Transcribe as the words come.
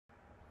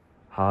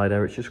Hi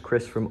there, it's just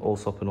Chris from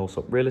Allsop and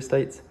Allsop Real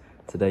Estate.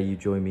 Today you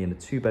join me in a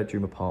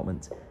 2-bedroom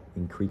apartment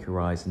in Creek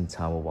Horizon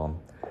Tower 1.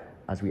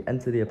 As we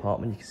enter the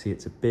apartment, you can see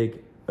it's a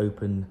big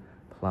open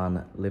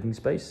plan living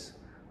space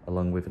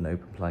along with an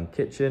open plan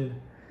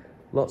kitchen.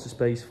 Lots of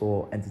space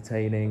for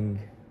entertaining,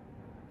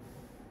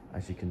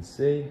 as you can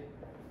see.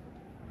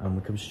 And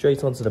we come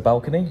straight onto the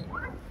balcony.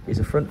 It's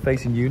a front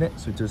facing unit,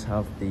 so it does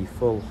have the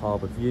full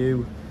harbour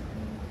view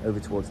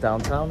over towards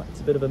downtown. It's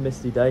a bit of a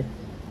misty day,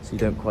 so you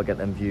don't quite get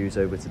them views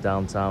over to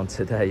downtown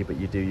today, but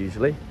you do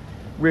usually.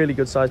 Really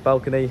good sized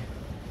balcony,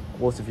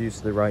 water views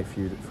to the right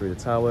view through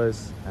the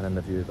towers, and then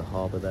the view of the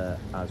harbour there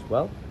as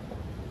well.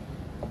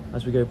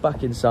 As we go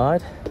back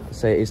inside, I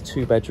say it is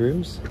 2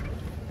 bedrooms.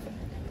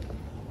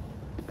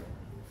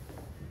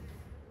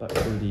 Back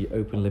through the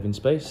open living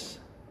space.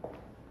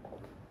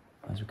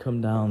 As we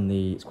come down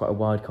it's quite a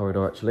wide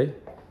corridor actually.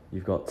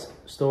 You've got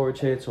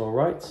storage here to our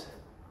right,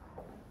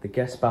 the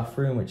guest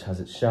bathroom which has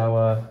its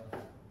shower,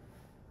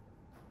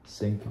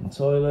 sink and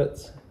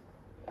toilet,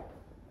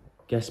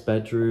 guest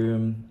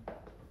bedroom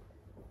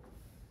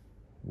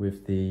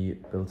with the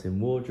built-in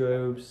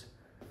wardrobes,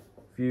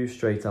 view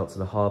straight out to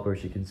the harbour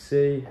as you can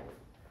see.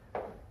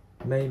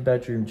 Main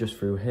bedroom just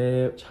through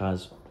here, which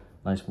has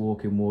nice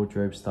walk-in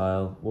wardrobe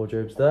style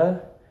wardrobes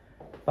there.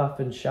 Bath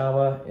and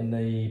shower in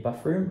the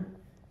bathroom,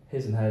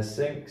 his and hers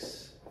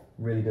sinks,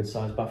 really good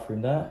sized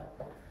bathroom there.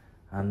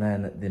 And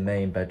then the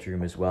main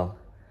bedroom as well,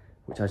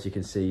 which as you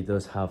can see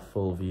does have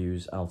full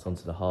views out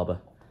onto the harbour.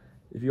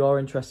 If you are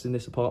interested in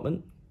this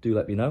apartment, do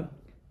let me know.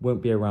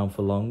 Won't be around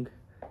for long.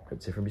 Hope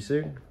to hear from you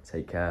soon.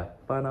 Take care.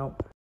 Bye now.